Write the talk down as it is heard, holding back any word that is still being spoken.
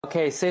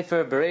Okay,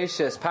 Sefer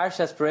Bereshis,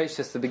 Parshas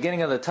Bereshis, the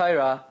beginning of the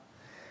Torah.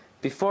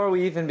 Before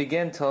we even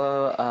begin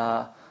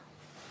to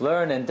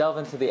learn and delve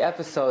into the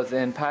episodes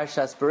in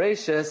Parshas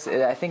Bereshis,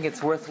 I think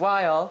it's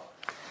worthwhile,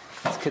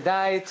 it's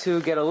kedai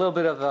to get a little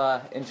bit of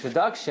an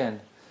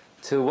introduction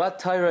to what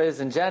Torah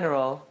is in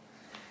general,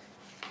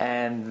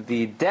 and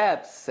the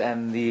depths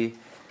and the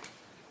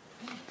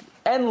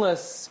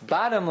endless,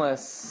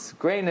 bottomless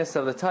greatness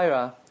of the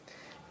Torah.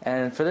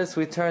 And for this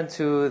we turn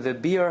to the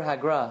Biur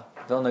Hagra.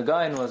 Vilna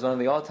Gaon was one of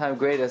the all-time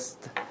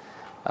greatest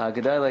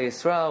Gedolei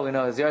Yisrael. We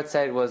know his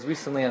yahrzeit was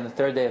recently on the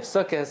third day of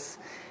Sukkot,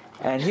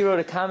 and he wrote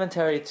a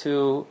commentary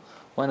to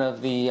one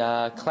of the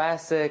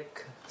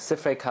classic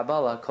Sifrei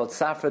Kabbalah called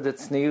Safra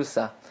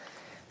D'Tzniusa.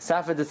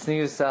 Safra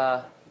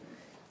D'Tzniusa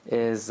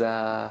is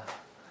a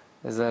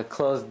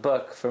closed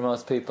book for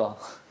most people.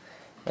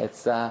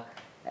 It's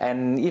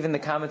and even the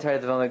commentary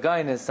of the Vilna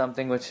Gaon is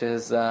something which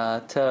is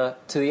to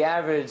the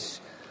average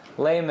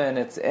layman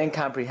it's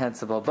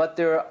incomprehensible. But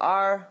there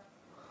are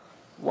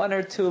one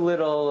or two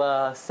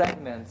little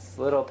segments,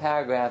 little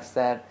paragraphs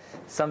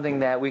something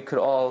that we could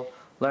all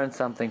learn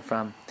something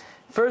from.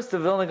 First, the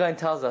Vilna Gaon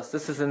tells us,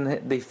 this is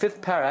in the fifth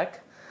parak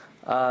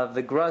of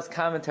the Gra's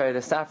commentary to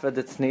Safra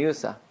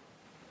D'Tzniusa.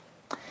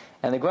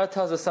 And the Gra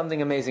tells us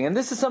something amazing. And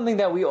this is something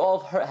that we all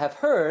have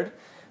heard,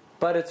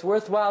 but it's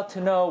worthwhile to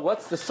know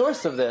what's the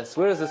source of this.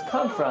 Where does this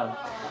come from?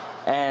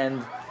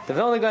 And the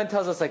Vilna Gaon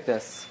tells us like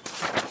this.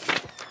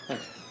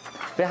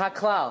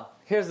 V'haklal,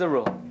 here's the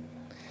rule.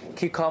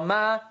 Ki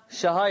kama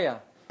shahaya,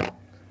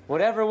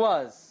 whatever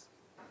was,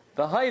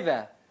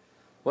 v'hayveh,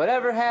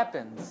 whatever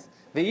happens,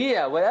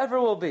 v'yiyah,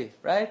 whatever will be,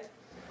 right?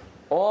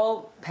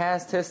 All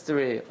past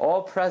history,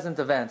 all present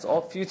events, all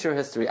future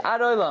history,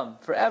 ad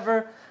olam,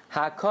 forever,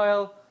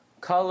 hakoil,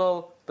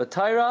 kolol,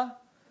 b'Torah,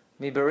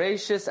 mi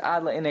bereshis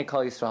ad la'inei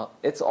kol Yisrael.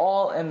 It's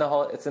all in the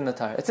whole, it's in the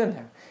Torah, it's in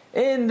there.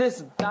 In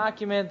this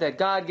document that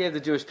God gave the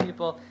Jewish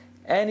people,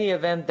 any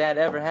event that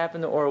ever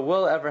happened or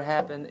will ever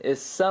happen is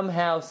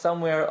somehow,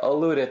 somewhere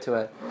alluded to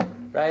it,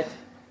 right?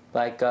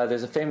 Like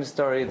there's a famous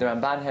story, the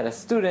Ramban had a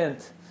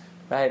student,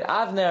 right,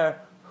 Avner,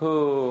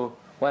 who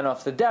went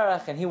off the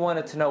derech and he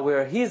wanted to know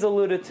where he's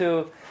alluded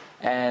to,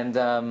 and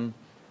the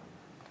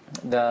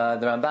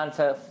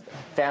Ramban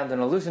found an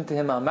allusion to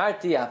him,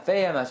 Amarti,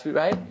 Afeyam, Ashvi,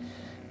 right?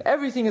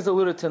 Everything is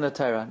alluded to in the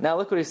Torah. Now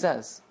look what he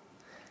says.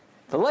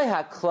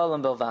 V'leiha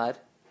klalim belvad.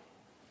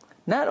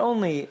 Not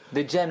only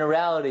the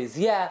generalities,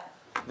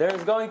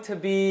 there's going to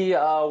be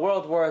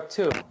World War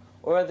II,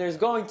 or there's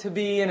going to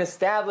be an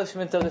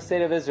establishment of the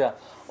State of Israel,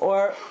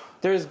 or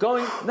there's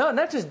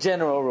not just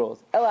general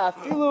rules. Ela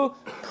afilu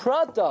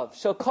pratav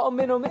shel kol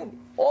min u'min.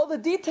 All the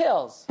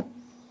details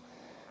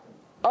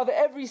of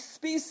every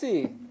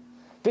species,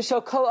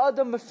 v'shel kol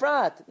adam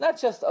befrat, not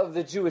just of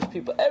the Jewish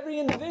people, every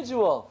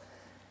individual,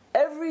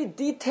 every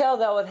detail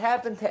that would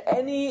happen to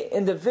any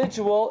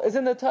individual is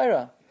in the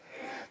Torah.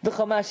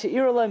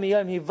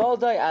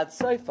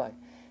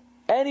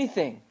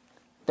 Anything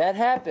that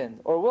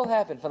happened or will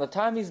happen from the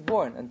time he's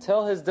born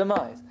until his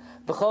demise,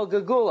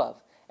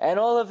 and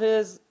all of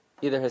his,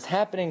 either his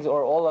happenings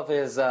or all of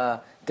his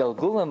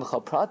galgulam,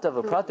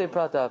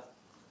 pratav.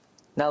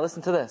 Now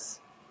listen to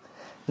this.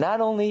 Not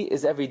only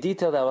is every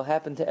detail that will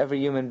happen to every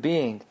human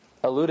being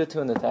alluded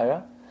to in the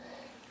Torah,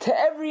 to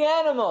every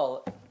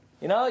animal.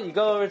 You know, you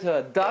go over to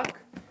a duck,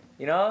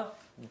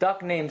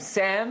 duck named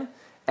Sam,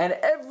 and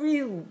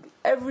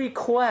every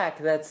quack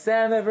that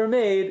Sam ever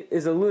made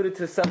is alluded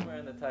to somewhere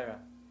in the Torah.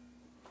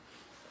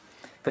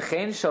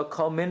 V'chein shall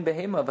kol min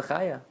behema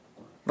v'chaya,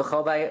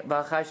 v'chol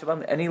ba'achai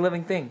shabam, any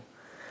living thing.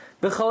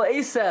 V'chol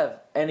esav,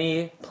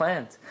 any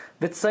plant.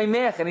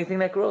 V'tzaymech, anything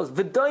that grows.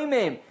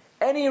 V'doimim,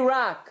 any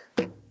rock.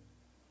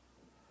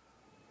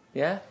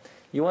 Yeah?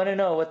 You want to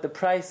know what the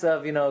price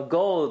of,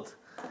 gold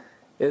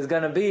is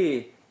going to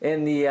be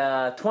in the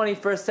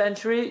 21st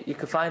century? You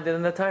can find it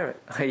in the Torah.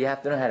 You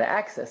have to know how to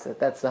access it.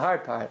 That's the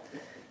hard part.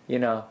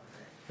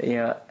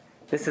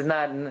 This is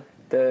not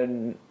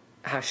the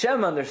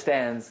Hashem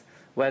understands,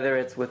 whether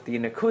it's with the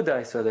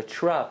Nekudas or the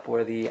Trup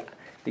or the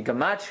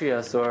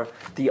Gematrias or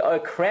the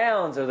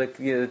crowns or the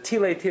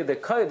Tilei, the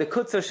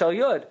Kutzah Shal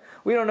Yud.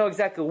 We don't know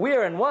exactly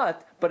where and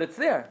what, but it's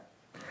there.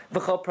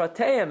 V'chol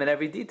prateim, in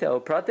every detail.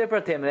 Pratei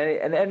prateim,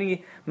 in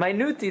any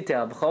minute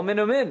detail. V'chol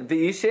minumin,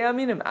 v'yishei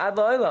aminim, ad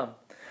la'olam.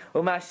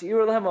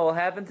 U'mashir lehem, what will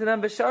happen to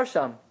them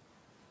b'sharsham.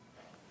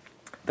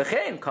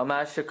 V'chein, kol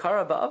ma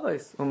shekara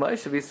ba'avos,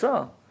 u'moshe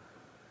b'Yisrael.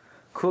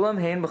 Kulam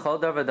hein b'chol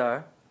dar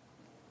v'dar,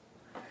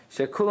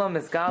 shekulam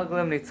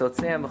mizgalglim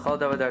nitzotzeim b'chol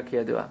dar v'dar ki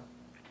yadua.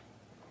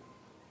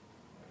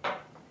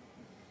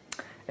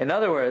 In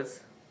other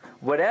words,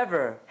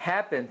 whatever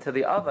happened to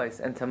the Avos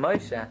and to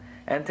Moshe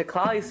and to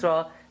Klal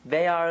Yisrael,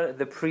 they are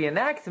the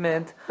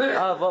pre-enactment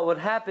of what would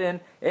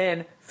happen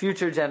in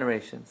future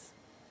generations.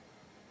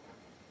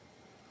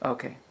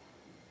 Okay.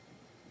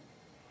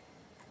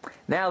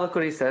 Now look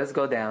what he says.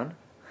 Go down.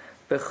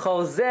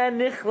 B'chol zeh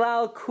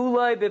nichlal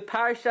kuloi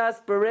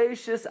b'parshas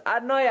Bereshis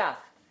ad Noach.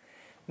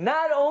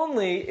 Not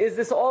only is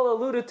this all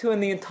alluded to in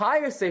the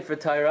entire Sefer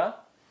Torah,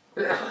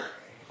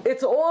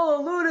 it's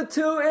all alluded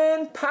to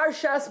in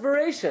Parshas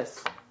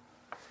Bereshis.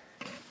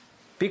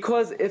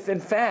 Because if in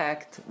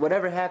fact,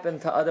 whatever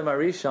happened to Adam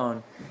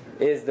Arishon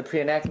is the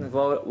pre-enactment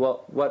of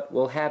what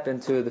will happen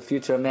to the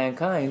future of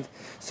mankind,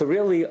 so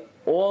really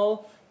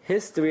all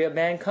history of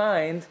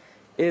mankind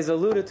is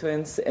alluded to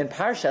in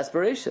Parshas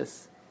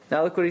Bereshis.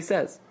 Now look what he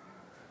says.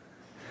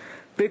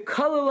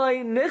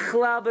 B'kalalai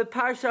nichla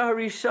b'parsha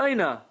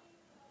harishayna.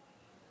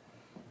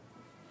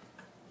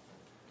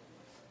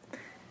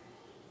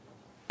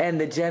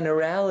 And the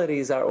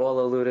generalities are all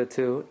alluded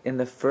to in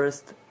the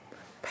first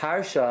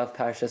parsha of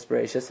Parshas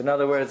Bereshis. In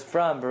other words,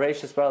 from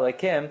Bereshis bara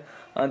Elokim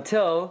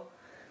until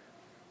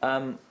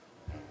bara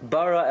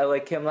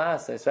Elokim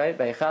la'asos, right?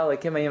 Vayichal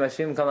Elokim hayim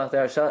Hashem kol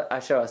machter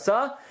asher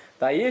asa,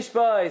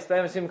 vayishba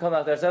yispayim Hashem kol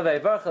machter asher,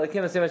 vayivarach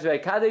Elokim Hashem asher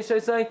vayikadesh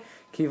osai,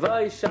 ki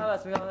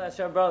vayishalas mikol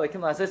asher bara Elokim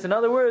la'asos. In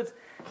other words,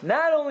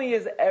 not only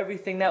is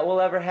everything that will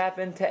ever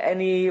happen to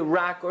any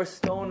rock or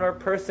stone or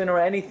person or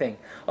anything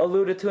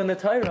alluded to in the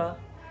Torah,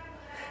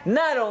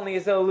 not only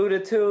is it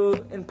alluded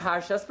to in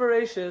Parshas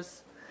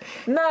Bereshis,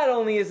 not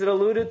only is it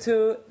alluded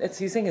to,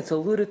 he's saying it's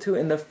alluded to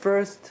in the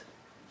first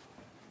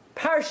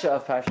Parsha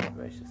of Parshas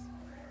Bereshis.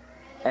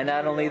 And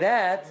not only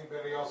that...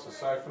 Anybody else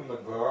aside from the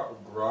Gra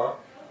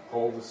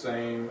hold the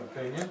same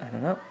opinion? I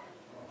don't know.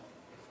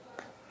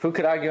 Who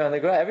could argue on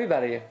the Gra?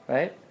 Everybody,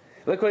 right?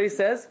 Look what he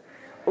says.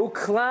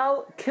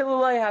 Uklal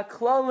kilulai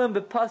haklalim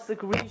b'pasuk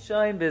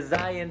rishayim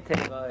b'zayin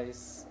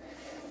tevais.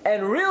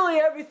 And really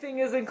everything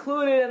is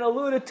included and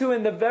alluded to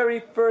in the very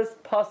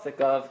first pasuk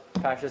of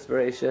Parshas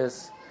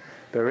Bereshis.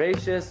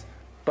 Bereshis,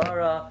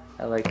 bara,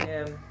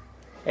 Elokim,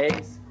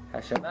 Eis,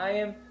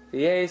 Hashemayim,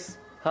 V'yeis,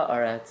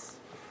 Haaretz.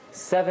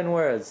 7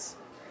 words.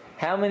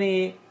 How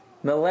many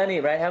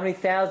millennia, right? How many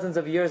thousands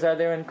of years are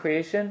there in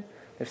creation?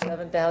 There's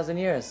 7,000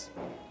 years.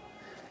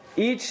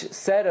 Each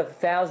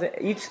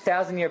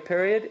 1,000-year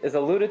period is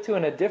alluded to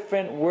in a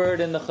different word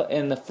in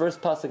the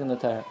first pasuk in the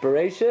Torah.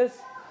 Bereshis,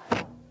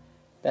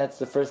 that's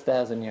the first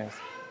 1,000 years.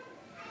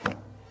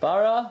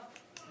 Bara,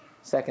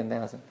 second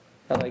 1,000.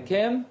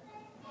 Elokim,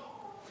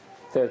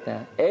 third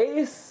 1,000.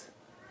 Eis,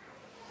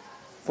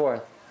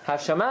 fourth.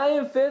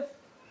 Hashemayim, fifth.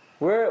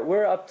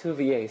 We're up to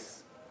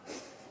V'yeis.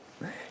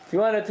 If you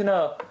wanted to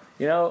know,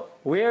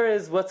 where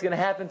is what's going to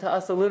happen to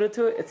us alluded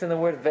to? It's in the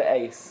word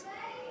V'yeis.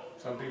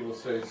 Some people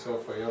say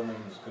Sofa Yomim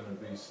is going to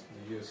be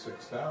the year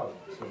 6,000,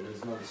 so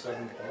there's no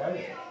second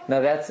millennium.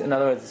 No, that's, in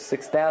other words,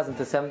 6,000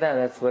 to 7,000.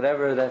 That's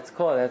whatever that's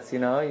called. That's, you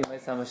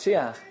might say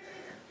Mashiach.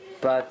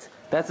 But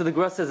that's what the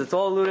Gra says. It's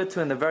all alluded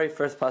to in the very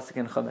first pasuk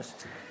in Chumash.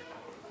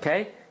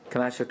 Okay?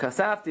 Kamashu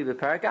Kasafti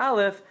b'Parak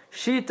Aleph,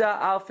 Shita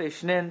Alfei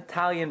Shnin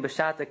Talyin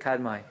B'Shata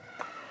Kadmai.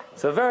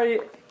 So a very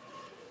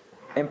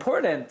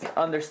important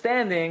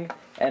understanding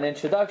and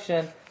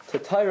introduction to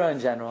Torah in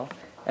general,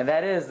 and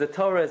that is, the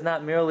Torah is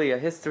not merely a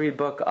history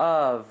book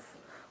of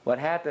what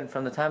happened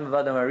from the time of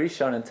Adam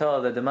Arishon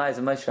until the demise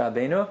of Moshe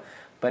Rabbeinu,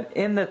 but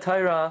in the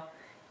Torah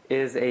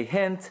is a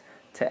hint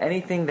to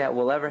anything that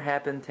will ever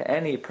happen to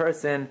any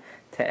person,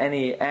 to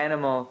any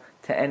animal,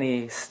 to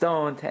any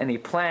stone, to any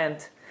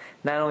plant.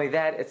 Not only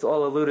that, it's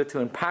all alluded to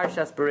in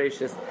Parshas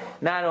Bereshis.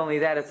 Not only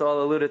that, it's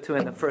all alluded to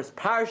in the first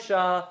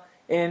Parsha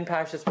in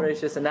Parshas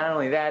Bereshis, and not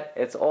only that,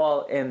 it's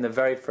all in the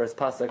very first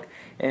pasuk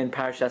in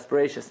Parshas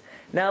Bereshis.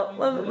 Now,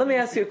 let me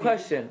ask you a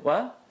question.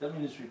 What? That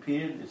means it's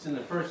repeated. It's in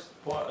the first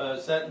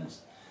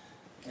sentence,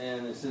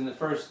 and it's in the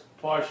first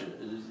parsha.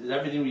 Is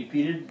everything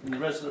repeated in the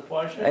rest of the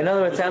parsha? In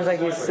other words, it sounds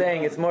like he's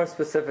saying it's more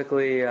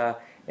specifically.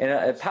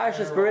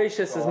 Parshas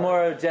Bereshis is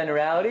more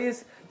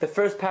generalities. The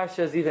first parsha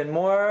is even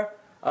more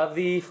of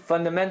the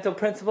fundamental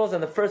principles,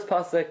 and the first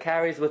pasuk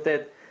carries with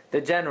it the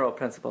general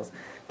principles.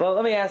 But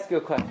let me ask you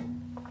a question.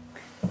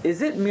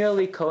 Is it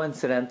merely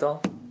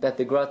coincidental that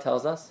the Gra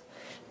tells us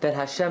that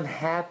Hashem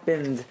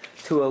happened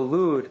to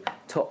allude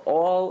to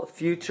all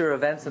future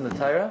events in the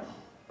Torah?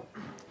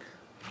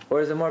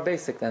 Or is it more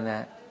basic than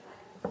that?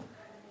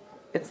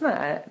 It's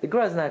not. The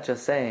Gra is not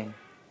just saying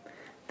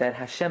that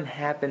Hashem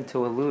happened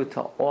to allude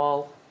to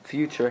all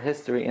future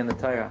history in the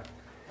Torah.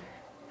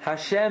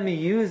 Hashem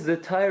used the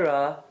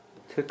Torah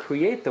to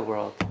create the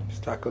world.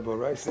 Stakel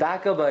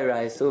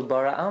B'Raisu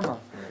bara alma.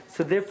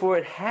 So therefore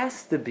it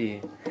has to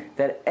be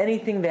that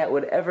anything that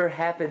would ever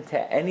happen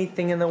to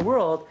anything in the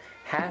world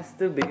has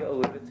to be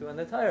alluded to in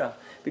the Torah.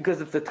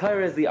 Because if the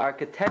Torah is the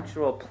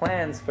architectural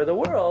plans for the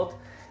world,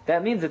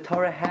 that means the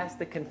Torah has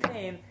to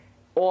contain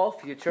all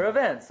future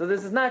events. So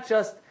this is not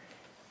just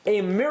a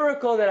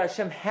miracle that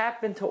Hashem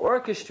happened to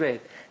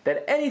orchestrate,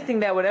 that anything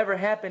that would ever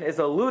happen is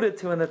alluded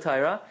to in the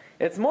Torah.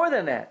 It's more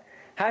than that.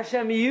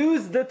 Hashem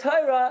used the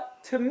Torah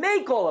to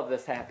make all of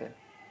this happen.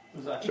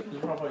 I think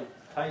the Rabbi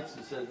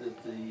Teitz said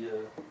that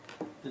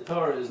the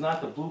Torah is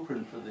not the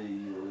blueprint for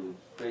the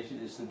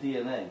creation; it's the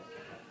DNA.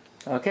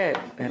 Okay,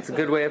 that's a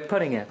good way of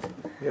putting it.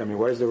 Yeah, I mean,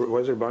 why does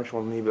the bunch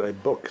need a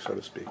book, so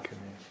to speak? I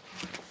mean,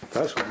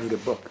 that's what need a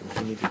book.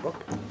 We need a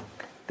book.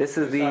 This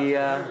is so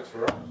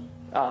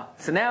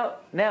now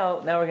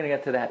we're going to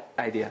get to that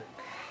idea,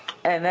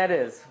 and that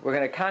is we're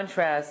going to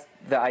contrast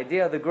the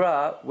idea of the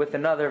Gra with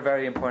another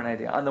very important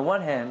idea. On the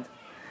one hand,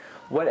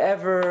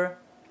 whatever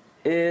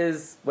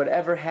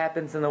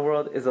happens in the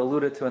world is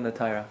alluded to in the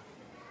Torah.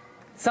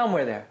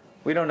 Somewhere there.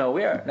 We don't know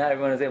where. Not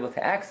everyone is able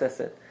to access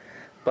it.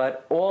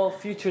 But all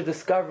future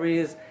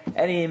discoveries,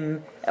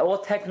 all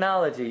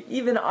technology,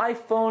 even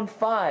iPhone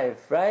 5,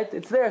 right?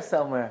 It's there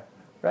somewhere,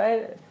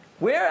 right?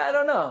 Where? I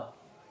don't know.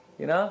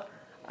 You know?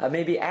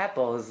 Maybe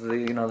Apple is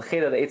the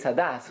Chet of the Eitz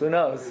Hadas. Who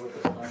knows?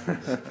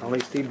 Only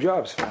Steve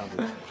Jobs found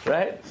it.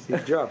 Right?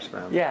 Steve Jobs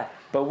found it. Yeah.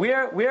 But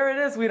where it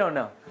is, we don't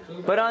know.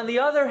 But on the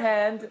other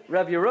hand,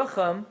 Rabbi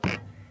Yerucham,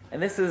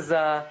 and this is,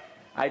 I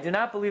do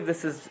not believe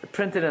this is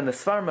printed in the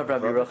Svarim of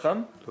Rabbi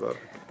Yerucham,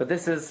 but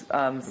this is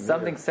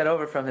something said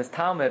over from his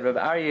Talmud, Rabbi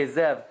Aryeh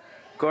Zev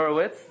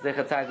Gorowitz,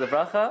 Zecher Tzaddik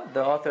Livracha,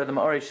 the author of the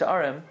Ma'orei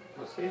Sha'arim.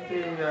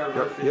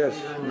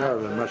 Yes, no,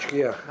 the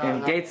Mashgiach.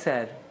 In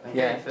Gateshead.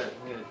 Yeah.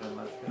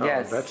 No,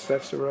 Yes.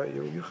 That's the right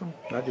Yerucham,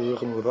 not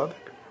Yerucham Levavik.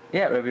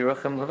 Yeah, Rabbi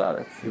Yerucham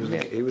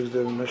Levavitz. He was the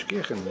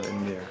Mashgiach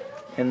in there.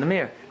 In the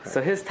Mir.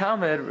 So his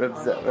Talmud,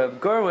 Reb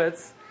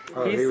Gorowitz,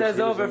 he says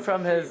over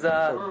from his from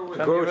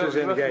Gorowitz is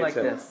in Yerucham like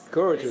Gateshead. this.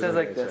 Gorowitz He is says in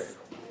like Gateshead. this.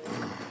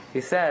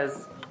 He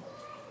says,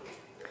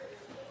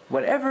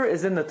 whatever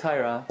is in the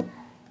Torah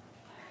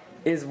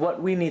is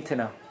what we need to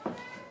know.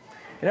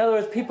 In other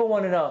words, people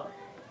want to know,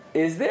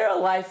 is there a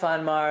life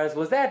on Mars?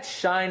 Was that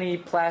shiny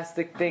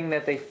plastic thing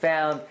that they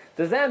found,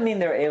 does that mean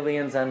there are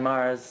aliens on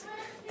Mars?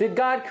 Did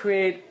God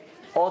create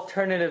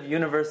alternative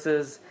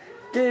universes?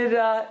 Is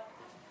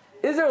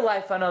there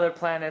life on other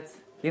planets?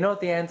 You know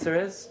what the answer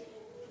is?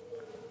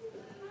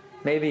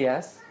 Maybe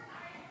yes,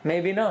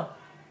 maybe no.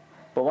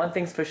 But one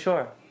thing's for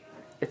sure,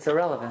 it's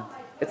irrelevant.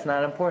 It's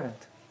not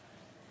important.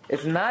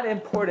 It's not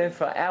important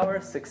for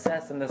our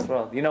success in this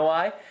world. You know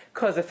why?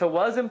 Because if it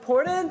was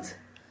important,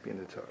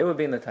 it would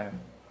be in the Torah.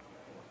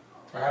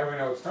 How do we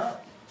know it's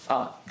not?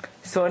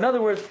 So in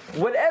other words,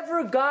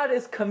 whatever God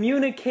is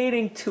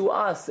communicating to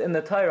us in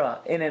the Torah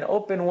in an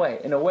open way,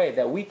 in a way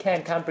that we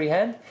can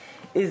comprehend,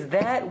 is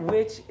that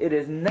which it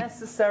is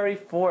necessary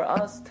for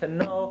us to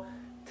know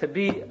to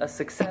be a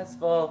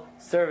successful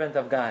servant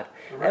of God.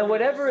 And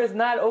whatever is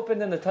not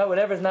opened in the Torah,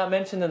 whatever is not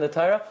mentioned in the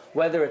Torah,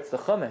 whether it's the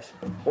Chumash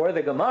or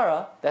the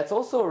Gemara, that's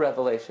also a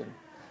revelation.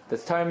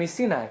 That's Torah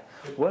Misinai.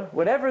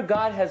 Whatever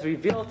God has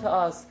revealed to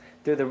us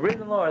through the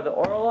written law or the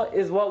oral law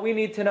is what we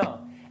need to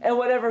know. And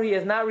whatever He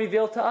has not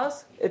revealed to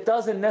us, it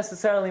doesn't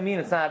necessarily mean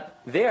it's not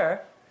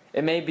there.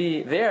 It may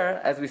be there,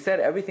 as we said,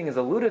 everything is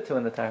alluded to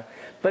in the Torah.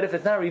 But if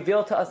it's not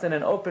revealed to us in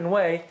an open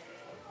way,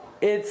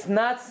 it's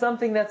not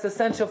something that's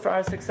essential for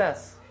our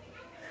success.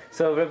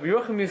 So Rabbi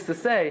Yerucham used to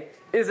say,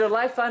 is there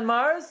life on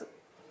Mars?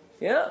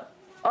 Yeah.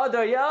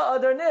 Other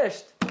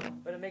nisht.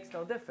 But it makes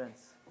no difference.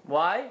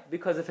 Why?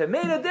 Because if it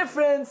made a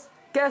difference,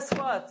 guess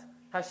what?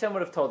 Hashem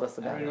would have told us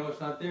about How do it. you know it's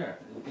not there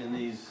in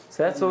these?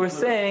 So that's what we're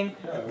saying,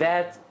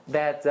 that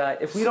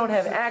if we don't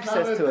have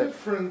access to it.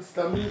 Difference,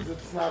 that means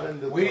it's not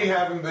in the We Torah.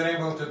 haven't been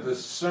able to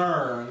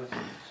discern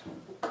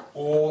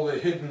all the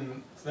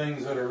hidden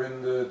things that are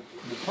in the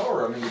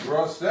Torah. I mean, the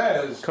Torah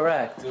says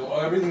Correct.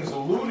 everything's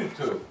alluded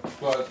to,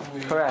 but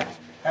we Correct.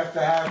 have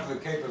to have the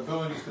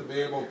capabilities to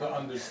be able to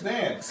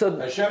understand. So-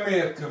 Hashem may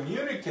have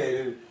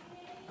communicated,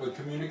 but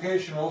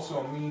communication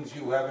also means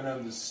you have an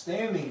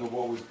understanding of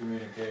what was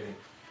communicated.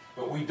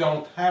 But we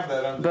don't have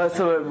that understanding. But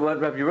so what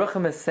Rabbi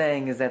Yerucham is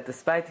saying is that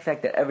despite the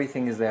fact that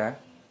everything is there,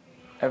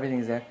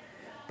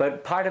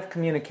 but part of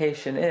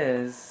communication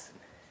is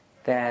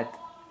that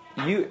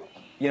he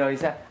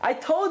said, I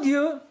told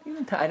you,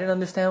 I didn't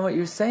understand what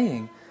you're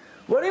saying.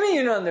 What do you mean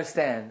you don't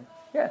understand?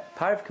 Yeah,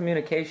 part of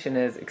communication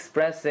is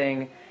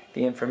expressing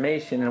the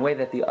information in a way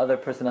that the other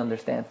person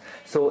understands.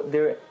 So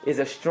there is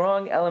a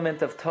strong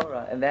element of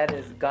Torah, and that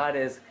is God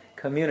is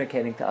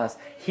communicating to us.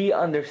 He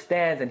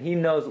understands and He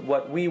knows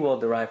what we will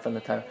derive from the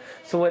Torah.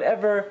 So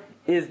whatever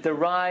is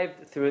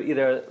derived through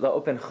either the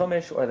open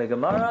Chumash or the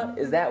Gemara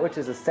is that which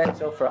is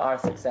essential for our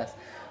success.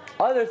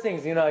 Other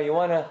things, you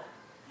want to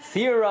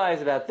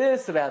theorize about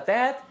this, about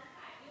that.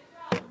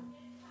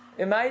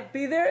 It might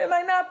be there, it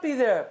might not be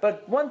there.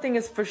 But one thing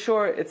is for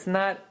sure, it's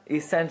not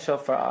essential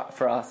for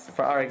us,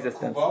 for our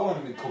existence.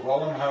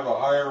 Kabbalim have a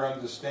higher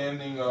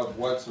understanding of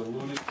what's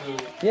alluded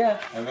to, Yeah.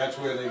 and that's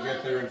where they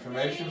get their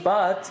information.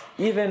 But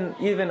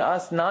even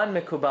us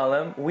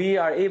non-Mekubalim, we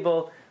are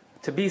able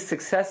to be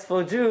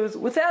successful Jews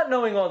without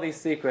knowing all these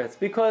secrets.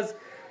 Because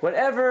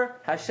whatever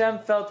Hashem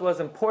felt was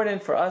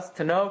important for us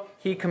to know,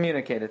 He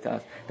communicated to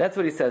us. That's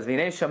what He says.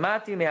 V'nei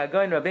shamati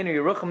me'hagoyin Rabbeinu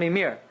Yerucham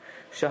Mimir.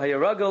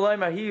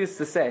 He used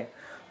to say,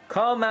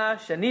 Kol ma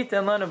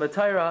shenitan lanu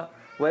b'Torah,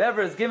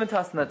 whatever is given to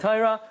us in the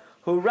Torah,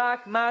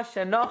 hurak ma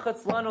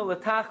shenochatz lanu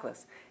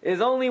l'tachlis,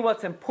 is only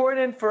what's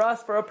important for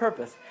us for a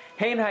purpose.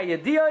 Hein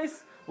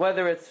hayediyos,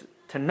 whether it's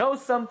to know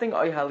something,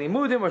 or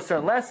halimudim, or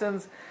certain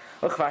lessons.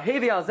 Uchvar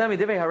hevi al zeh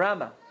midivei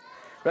harambam.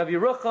 Rabbi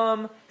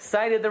Yerucham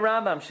cited the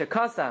Rambam,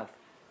 Shekasav.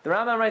 The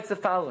Rambam writes the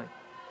following: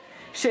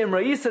 Shem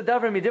ra'isa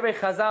davar midivei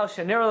chazal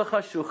shenir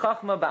lecha shu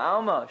chachma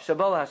ba'alma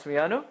shabal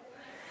hashmiyanu.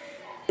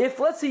 If,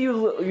 let's say,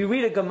 you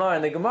read a Gemara,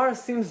 and the Gemara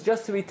seems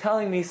just to be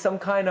telling me some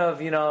kind of,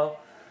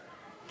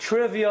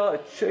 trivial,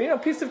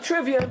 piece of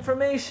trivia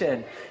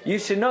information, you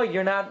should know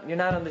you're not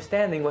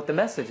understanding what the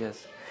message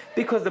is.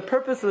 Because the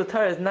purpose of the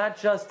Torah is not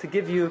just to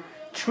give you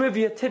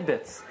trivia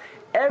tidbits.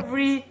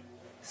 Every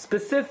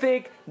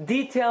specific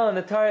detail in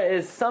the Torah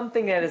is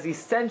something that is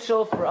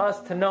essential for us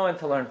to know and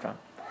to learn from.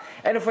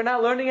 And if we're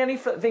not learning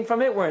anything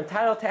from it, we're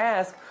entitled to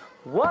ask,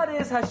 what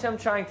is Hashem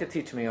trying to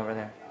teach me over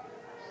there?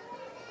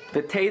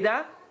 The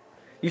Teda,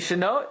 you should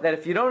know that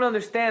if you don't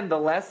understand the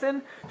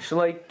lesson,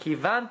 Shloi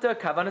kivanta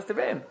kavanas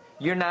devreim,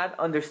 you're not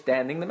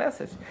understanding the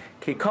message.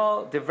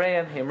 Kikol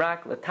devreim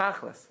himrak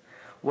letachlis.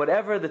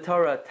 Whatever the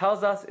Torah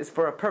tells us is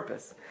for a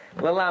purpose.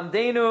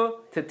 Lalamdenu,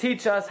 to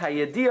teach us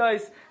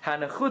hayediyos,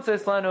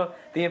 hanechutzos lanu,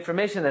 the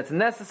information that's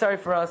necessary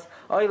for us,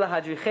 oy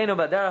lahadrichenu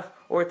baderach,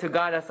 or to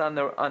guide us on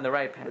the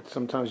right path. But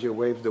sometimes you're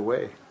waved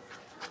away.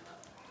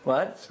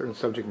 What? Certain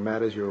subject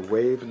matters, you're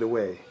waved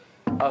away.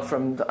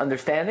 From the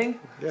understanding?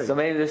 Yeah. So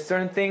maybe there's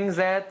certain things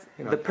that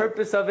the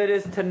purpose of it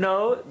is to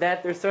know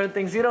that there's certain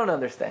things you don't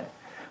understand.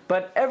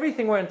 But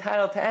everything we're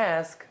entitled to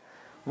ask,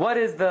 what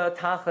is the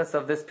tachlis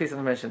of this piece of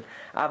information?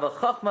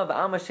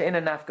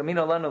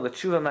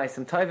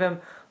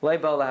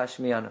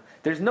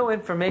 There's no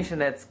information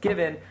that's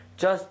given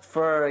just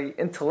for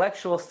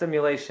intellectual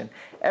stimulation.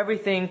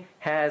 Everything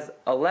has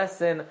a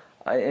lesson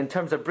in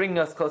terms of bringing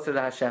us closer to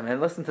Hashem.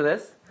 And listen to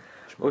this.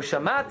 I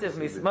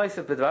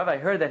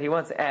heard that he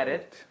once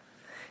added,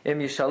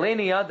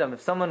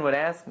 if someone would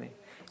ask me,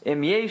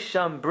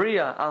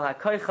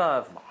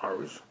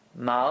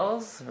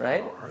 Mars,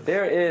 right? If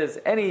there is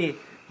any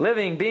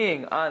living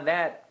being on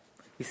that,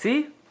 you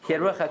see? He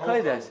had Ruach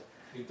HaKodesh.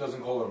 He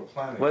doesn't call it a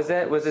planet. Was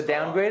it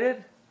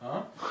downgraded?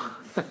 Huh?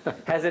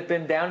 Has it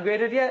been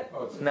downgraded yet?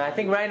 Oh, No, I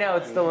think right now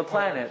it's still a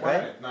planet,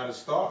 right? Not a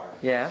star.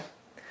 Yeah.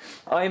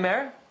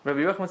 Oimer, Rabbi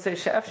Yerucham would say,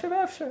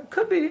 She'efsher,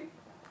 could be.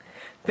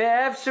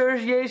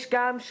 Ve'efsher yesh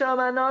gam sham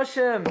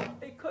anoshim.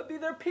 It could be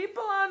there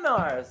people on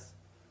Mars.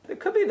 It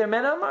could be there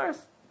men on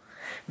Mars.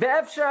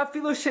 Ve'efsher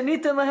afilu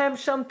shenitan lahem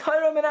sham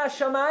Torah min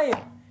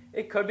hashamayim.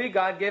 It could be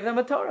God gave them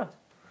a Torah.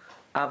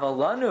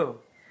 Avalanu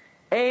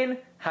ein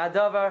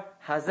hadavar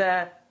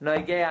hazeh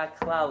noigea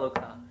klal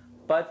ukla.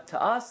 But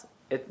to us,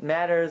 it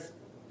matters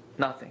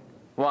nothing.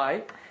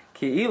 Why?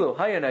 Ki ilu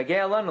haya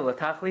noigea lanu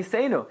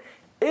latachliseinu.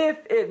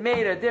 If it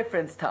made a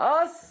difference to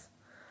us,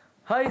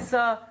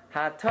 haisa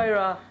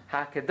ha-Torah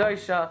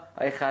ha-kedosha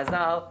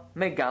ay-chazal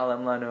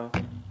megalim lanu.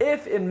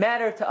 If it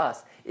mattered to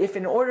us, if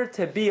in order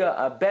to be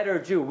a better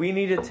Jew, we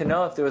needed to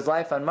know if there was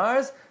life on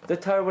Mars, the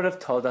Torah would have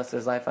told us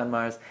there's life on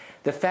Mars.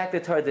 The fact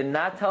that Torah did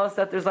not tell us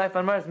that there's life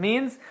on Mars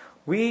means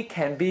we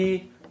can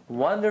be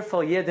wonderful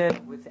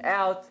Yidden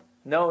without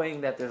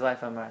knowing that there's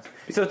life on Mars.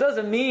 So it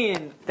doesn't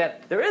mean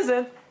that there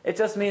isn't, it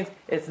just means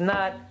it's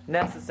not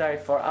necessary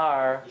for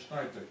our...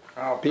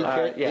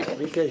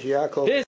 Because Yaakov...